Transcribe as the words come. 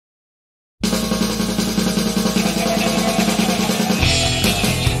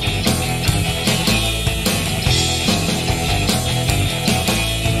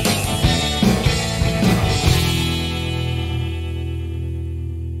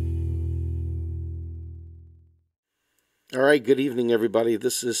All right, good evening, everybody.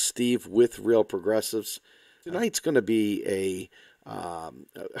 This is Steve with Real Progressives. Tonight's going to be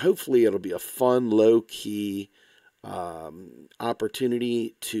hopefully, it'll be a fun, low key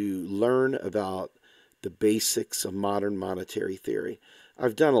opportunity to learn about the basics of modern monetary theory.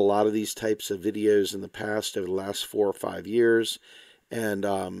 I've done a lot of these types of videos in the past over the last 4 or 5 years, and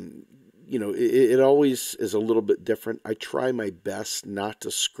it always is a little bit different. I try my best not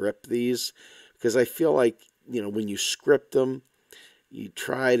to script these because I feel like when you script them, you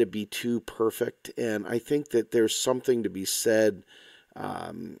try to be too perfect. And I think that there's something to be said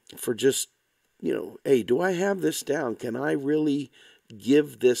for just, hey, do I have this down? Can I really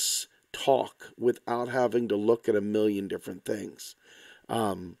give this talk without having to look at a million different things?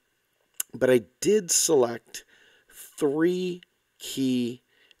 But I did select three key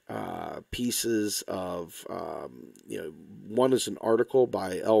pieces of, one is an article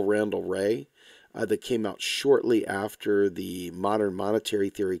by Randall Wray that came out shortly after the Modern Monetary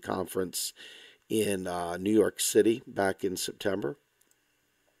Theory Conference in New York City back in September.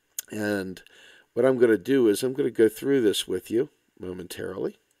 And what I'm going to do is I'm going to go through this with you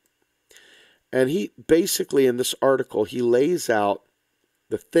momentarily. And he basically, in this article, he lays out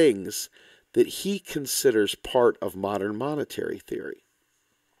the things that he considers part of modern monetary theory.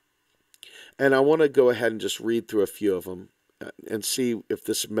 And I want to go ahead and just read through a few of them and see if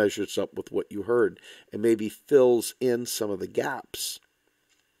this measures up with what you heard and maybe fills in some of the gaps.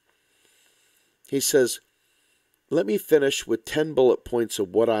 He says, let me finish with 10 bullet points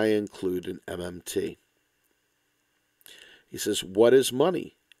of what I include in MMT. He says, what is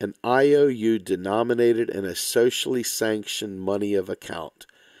money? An IOU denominated in a socially sanctioned money of account.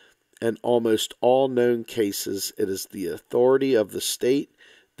 In almost all known cases, it is the authority of the state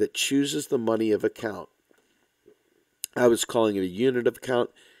that chooses the money of account. I was calling it a unit of account.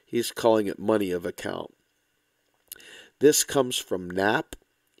 He's calling it money of account. This comes from Knapp,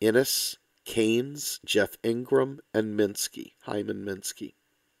 Innes, Keynes, Jeff Ingram, and Minsky, Hyman Minsky.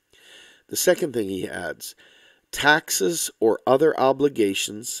 The second thing he adds, taxes or other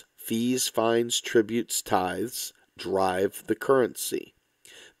obligations, fees, fines, tributes, tithes, drive the currency.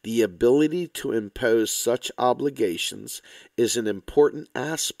 The ability to impose such obligations is an important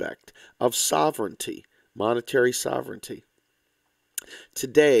aspect of sovereignty, monetary sovereignty.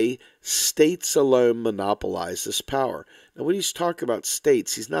 Today, states alone monopolize this power. Now, when he's talking about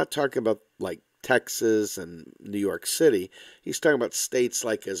states, he's not talking about like Texas and New York City. He's talking about states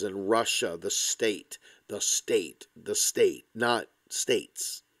like as in Russia, the state, not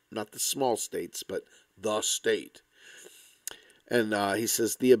states, not the small states, but the state. And he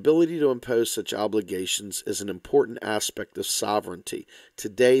says, the ability to impose such obligations is an important aspect of sovereignty.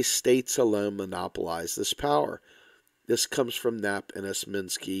 Today, states alone monopolize this power. This comes from Knapp, Innes,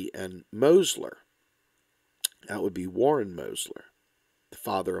 Minsky, and Mosler. That would be Warren Mosler, the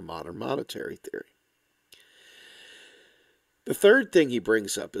father of modern monetary theory. The third thing he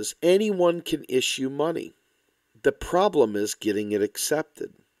brings up is anyone can issue money. The problem is getting it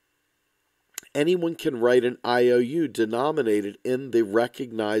accepted. Anyone can write an IOU denominated in the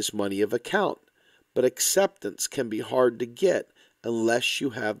recognized money of account, but acceptance can be hard to get unless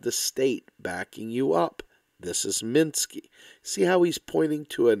you have the state backing you up. This is Minsky. See how he's pointing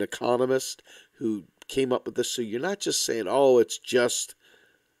to an economist who came up with this? So you're not just saying, oh, it's just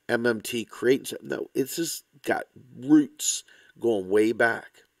MMT creating something. No, it's just got roots going way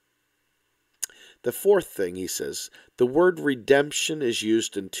back. The fourth thing he says, the word redemption is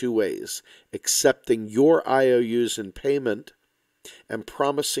used in two ways, accepting your IOUs in payment and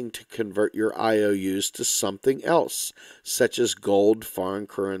promising to convert your IOUs to something else, such as gold, foreign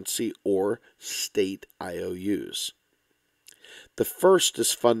currency, or state IOUs. The first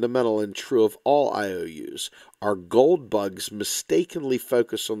is fundamental and true of all IOUs. Our gold bugs mistakenly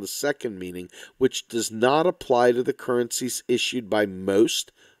focus on the second meaning, which does not apply to the currencies issued by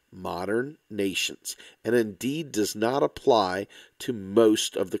most modern nations, and indeed does not apply to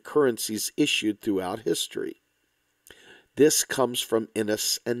most of the currencies issued throughout history. This comes from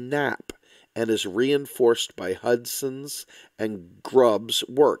Innes and Knapp, and is reinforced by Hudson's and Grubb's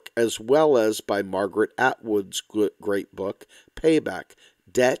work, as well as by Margaret Atwood's great book, Payback,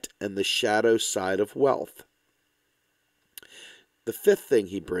 Debt and the Shadow Side of Wealth. The fifth thing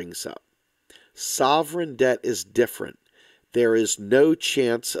he brings up, sovereign debt is different. There is no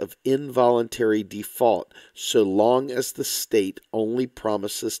chance of involuntary default so long as the state only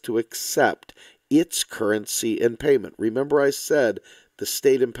promises to accept its currency in payment. Remember I said the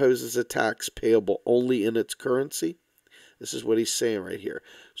state imposes a tax payable only in its currency? This is what he's saying right here.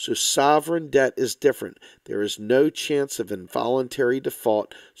 So sovereign debt is different. There is no chance of involuntary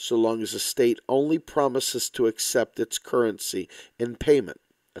default so long as a state only promises to accept its currency in payment.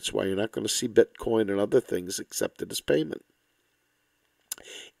 That's why you're not going to see Bitcoin and other things accepted as payment.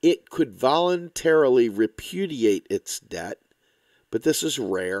 It could voluntarily repudiate its debt, but this is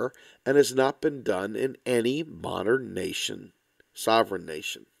rare and has not been done in any modern nation, sovereign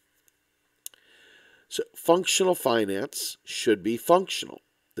nation. So functional finance should be functional.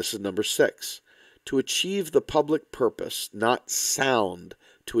 This is number 6. To achieve the public purpose, not sound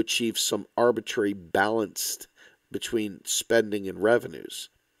to achieve some arbitrary balance between spending and revenues.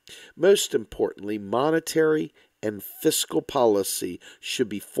 Most importantly, monetary and fiscal policy should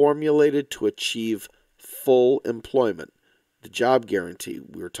be formulated to achieve full employment. The job guarantee,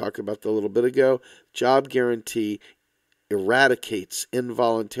 we were talking about that a little bit ago, job guarantee eradicates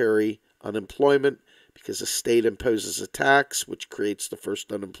involuntary unemployment because the state imposes a tax which creates the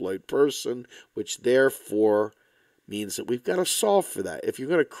first unemployed person, which therefore means that we've got to solve for that. If you're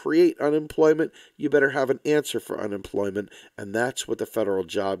going to create unemployment, you better have an answer for unemployment, and that's what the federal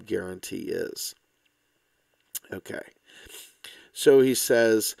job guarantee is. Okay. So he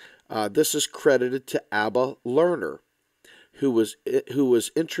says, this is credited to Abba Lerner, who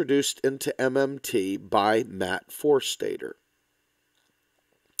was introduced into MMT by Matt Forstater.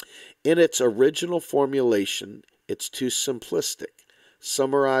 In its original formulation, it's too simplistic,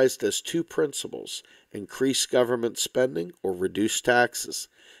 summarized as 2 principles: increase government spending or reduce taxes,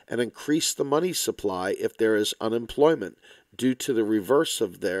 and increase the money supply if there is unemployment, due to the reverse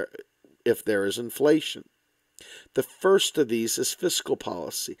of if there is inflation. The first of these is fiscal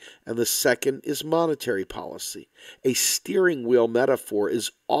policy, and the second is monetary policy. A steering wheel metaphor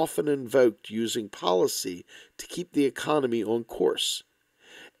is often invoked using policy to keep the economy on course.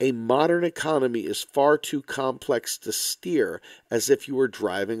 A modern economy is far too complex to steer as if you were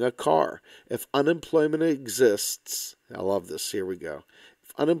driving a car. If unemployment exists, I love this, here we go.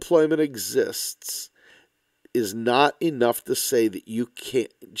 If unemployment exists, is not enough to say that you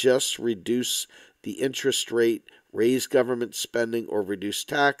can't just reduce the interest rate, raise government spending, or reduce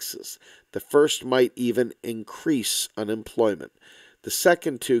taxes. The first might even increase unemployment. The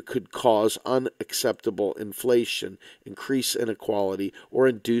second 2 could cause unacceptable inflation, increase inequality, or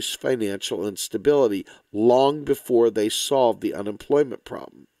induce financial instability long before they solve the unemployment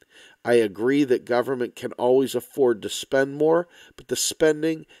problem. I agree that government can always afford to spend more, but the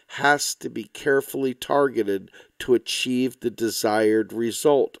spending has to be carefully targeted to achieve the desired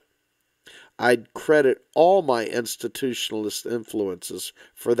result. I'd credit all my institutionalist influences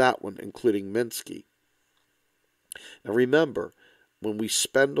for that one, including Minsky. Now remember, when we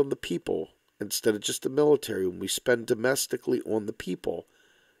spend on the people, instead of just the military, when we spend domestically on the people,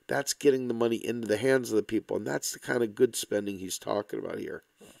 that's getting the money into the hands of the people, and that's the kind of good spending he's talking about here.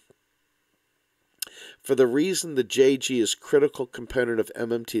 For the reason the JG is a critical component of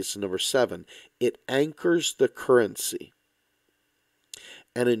MMT, it's number 7, it anchors the currency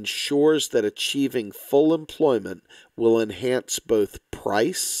and ensures that achieving full employment will enhance both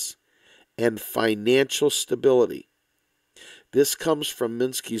price and financial stability. This comes from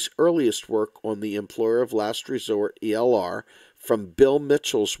Minsky's earliest work on the employer of last resort, ELR, from Bill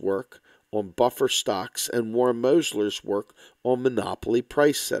Mitchell's work on buffer stocks, and Warren Mosler's work on monopoly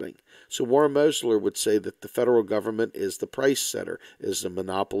price setting. So Warren Mosler would say that the federal government is the price setter, is the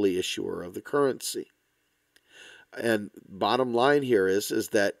monopoly issuer of the currency. And bottom line here is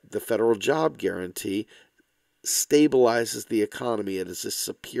that the federal job guarantee stabilizes the economy. It is a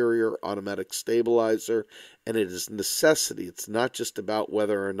superior automatic stabilizer, and it is necessity. It's not just about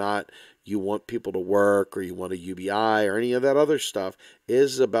whether or not you want people to work or you want a UBI or any of that other stuff. It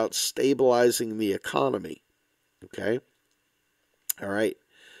is about stabilizing the economy. Okay? All right.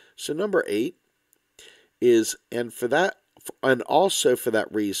 So number 8 is, and also for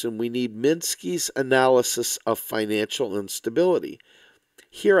that reason, we need Minsky's analysis of financial instability.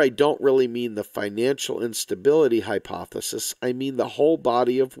 Here I don't really mean the financial instability hypothesis. I mean the whole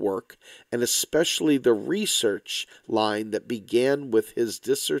body of work, and especially the research line that began with his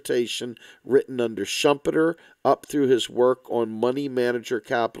dissertation written under Schumpeter up through his work on money manager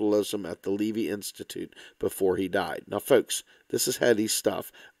capitalism at the Levy Institute before he died. Now, folks, this is heady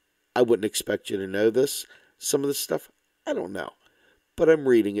stuff. I wouldn't expect you to know this. Some of this stuff, I don't know. But I'm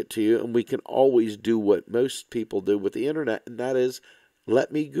reading it to you, and we can always do what most people do with the internet, and that is,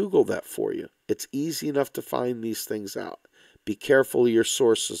 let me Google that for you. It's easy enough to find these things out. Be careful of your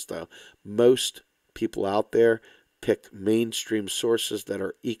sources, though. Most people out there pick mainstream sources that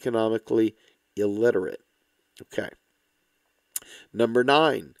are economically illiterate. Okay. Number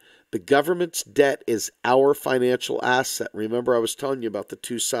 9, The government's debt is our financial asset. Remember, I was telling you about the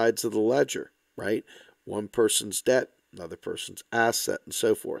two sides of the ledger, right? One person's debt, another person's asset, and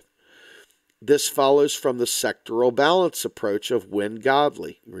so forth. This follows from the sectoral balance approach of when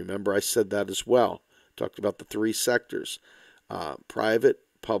godly. Remember, I said that as well. Talked about the three sectors, private,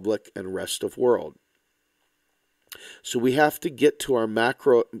 public, and rest of world. So we have to get our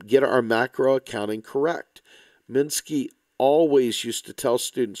macro accounting correct. Minsky always used to tell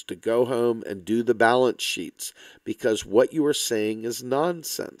students to go home and do the balance sheets because what you are saying is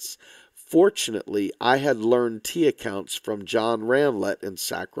nonsense. Fortunately, I had learned T accounts from John Ranlett in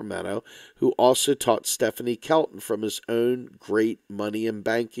Sacramento, who also taught Stephanie Kelton from his own great money and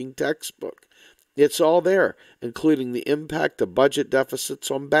banking textbook. It's all there, including the impact of budget deficits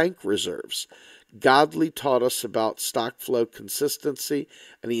on bank reserves. Godley taught us about stock flow consistency,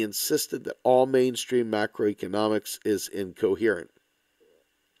 and he insisted that all mainstream macroeconomics is incoherent.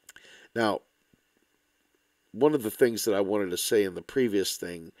 Now, one of the things that I wanted to say in the previous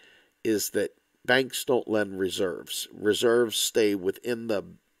thing is that banks don't lend reserves. Reserves stay within the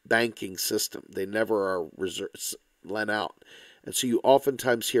banking system. They never are lent out. And so you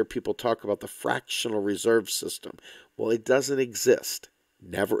oftentimes hear people talk about the fractional reserve system. Well, it doesn't exist.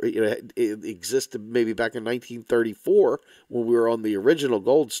 Never, it existed maybe back in 1934 when we were on the original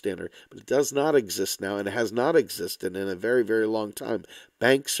gold standard, but it does not exist now, and it has not existed in a very, very long time.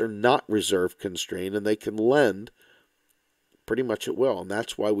 Banks are not reserve constrained, and they can lend pretty much at will, and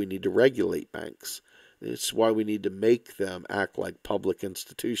that's why we need to regulate banks. It's why we need to make them act like public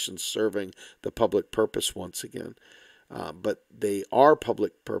institutions serving the public purpose once again. But they are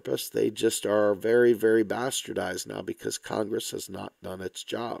public purpose. They just are very, very bastardized now because Congress has not done its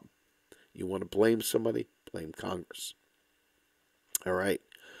job. You want to blame somebody? Blame Congress. All right.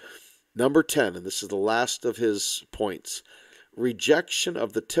 Number 10, and this is the last of his points. Rejection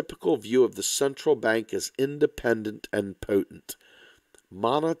of the typical view of the central bank as independent and potent.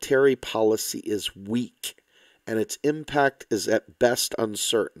 Monetary policy is weak, and its impact is at best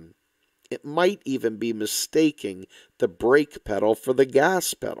uncertain. It might even be mistaking the brake pedal for the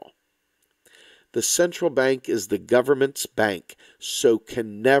gas pedal. The central bank is the government's bank, so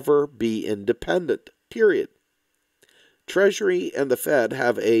can never be independent, period. Treasury and the Fed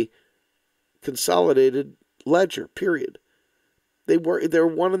have a consolidated ledger, period. They're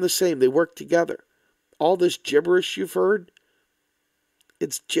one and the same. They work together. All this gibberish you've heard,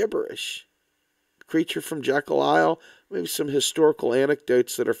 it's gibberish. Creature from Jekyll Isle, maybe some historical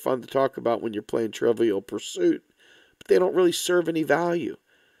anecdotes that are fun to talk about when you're playing Trivial Pursuit, but they don't really serve any value.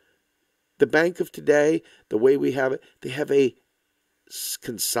 The bank of today, the way we have it, they have a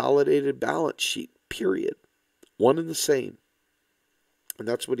consolidated balance sheet, period. One and the same. And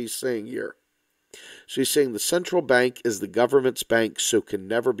that's what he's saying here. So he's saying the central bank is the government's bank, so can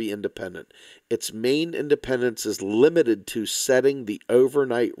never be independent. Its main independence is limited to setting the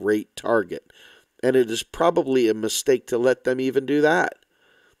overnight rate target. And it is probably a mistake to let them even do that.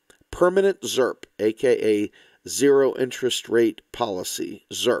 Permanent ZIRP, aka zero interest rate policy,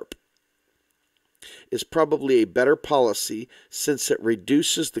 ZIRP, is probably a better policy since it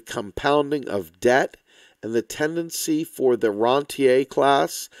reduces the compounding of debt and the tendency for the rentier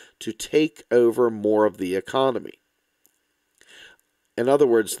class to take over more of the economy. In other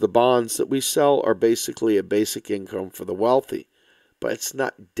words, the bonds that we sell are basically a basic income for the wealthy. But it's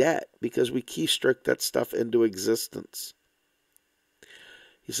not debt because we keystroke that stuff into existence.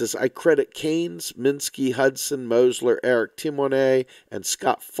 He says, I credit Keynes, Minsky, Hudson, Mosler, Eric Timonet, and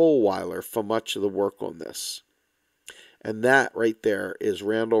Scott Fulwiler for much of the work on this. And that right there is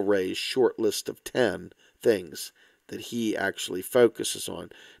Randall Wray's short list of 10 things that he actually focuses on.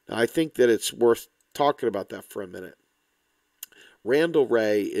 Now, I think that it's worth talking about that for a minute. Randall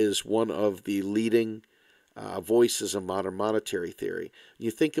Wray is one of the leading voices of modern monetary theory. You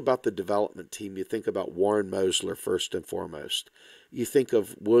think about the development team, you think about Warren Mosler first and foremost. You think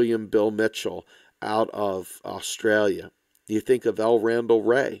of William Bill Mitchell out of Australia. You think of L. Randall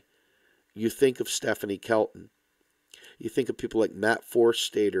Wray. You think of Stephanie Kelton. You think of people like Matt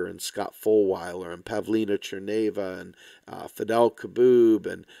Forstater and Scott Fulwiler and Pavlina Cherneva and Fidel Kaboub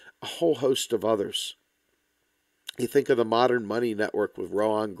and a whole host of others. You think of the Modern Money Network with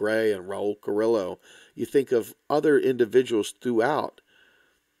Rohan Gray and Raul Carrillo. You think of other individuals throughout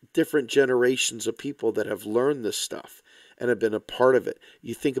different generations of people that have learned this stuff and have been a part of it.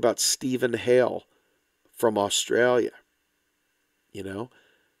 You think about Stephen Hale from Australia, you know.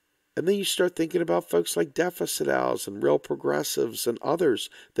 And then you start thinking about folks like deficit owls and real progressives and others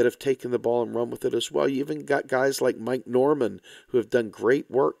that have taken the ball and run with it as well. You even got guys like Mike Norman who have done great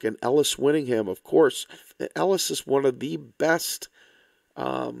work, and Ellis Winningham, of course. Ellis is one of the best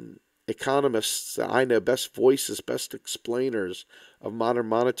economists that I know, best voices, best explainers of modern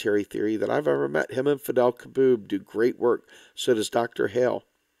monetary theory that I've ever met. Him and Fidel Kaboub do great work. So does Dr. Hale.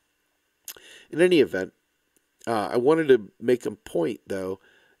 In any event, I wanted to make a point, though,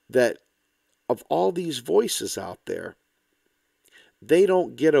 that of all these voices out there, they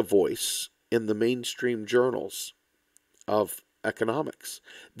don't get a voice in the mainstream journals of economics.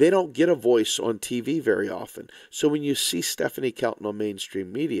 They don't get a voice on TV very often. So when you see Stephanie Kelton on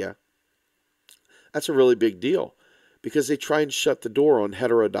mainstream media, that's a really big deal because they try and shut the door on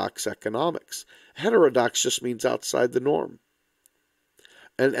heterodox economics. Heterodox just means outside the norm.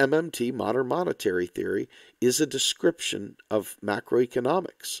 And MMT, modern monetary theory, is a description of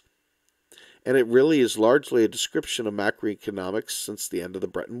macroeconomics. And it really is largely a description of macroeconomics since the end of the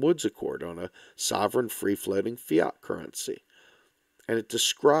Bretton Woods Accord on a sovereign free-floating fiat currency. And it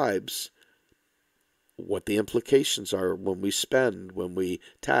describes what the implications are when we spend, when we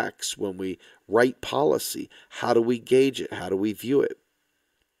tax, when we write policy. How do we gauge it? How do we view it?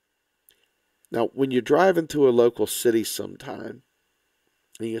 Now, when you drive into a local city sometime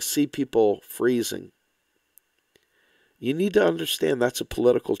and you see people freezing, you need to understand that's a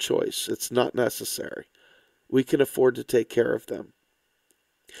political choice. It's not necessary. We can afford to take care of them.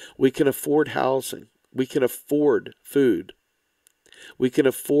 We can afford housing. We can afford food. We can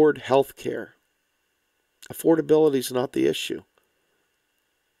afford health care. Affordability is not the issue.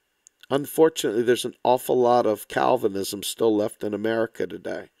 Unfortunately, there's an awful lot of Calvinism still left in America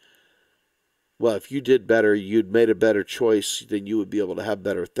today. Well, if you did better, you'd made a better choice, then you would be able to have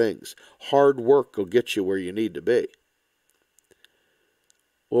better things. Hard work will get you where you need to be.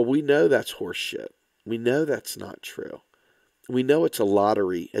 Well, we know that's horseshit. We know that's not true. We know it's a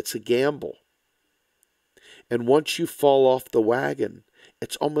lottery. It's a gamble. And once you fall off the wagon,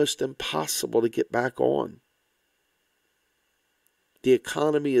 it's almost impossible to get back on. The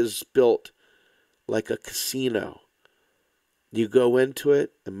economy is built like a casino. You go into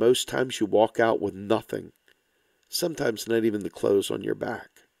it, and most times you walk out with nothing. Sometimes not even the clothes on your back.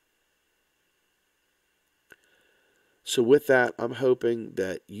 So with that, I'm hoping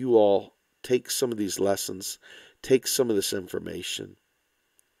that you all take some of these lessons, take some of this information,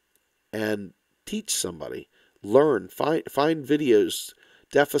 and teach somebody. Learn, find videos,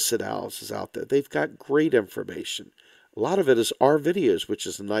 deficit analysis out there. They've got great information. A lot of it is our videos, which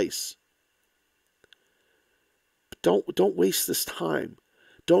is nice. But don't waste this time.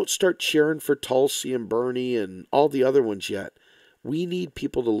 Don't start cheering for Tulsi and Bernie and all the other ones yet. We need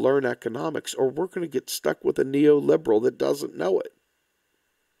people to learn economics, or we're going to get stuck with a neoliberal that doesn't know it.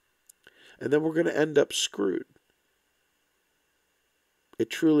 And then we're going to end up screwed. It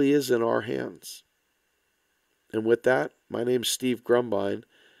truly is in our hands. And with that, my name's Steve Grumbine.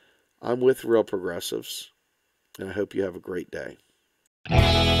 I'm with Real Progressives, and I hope you have a great day.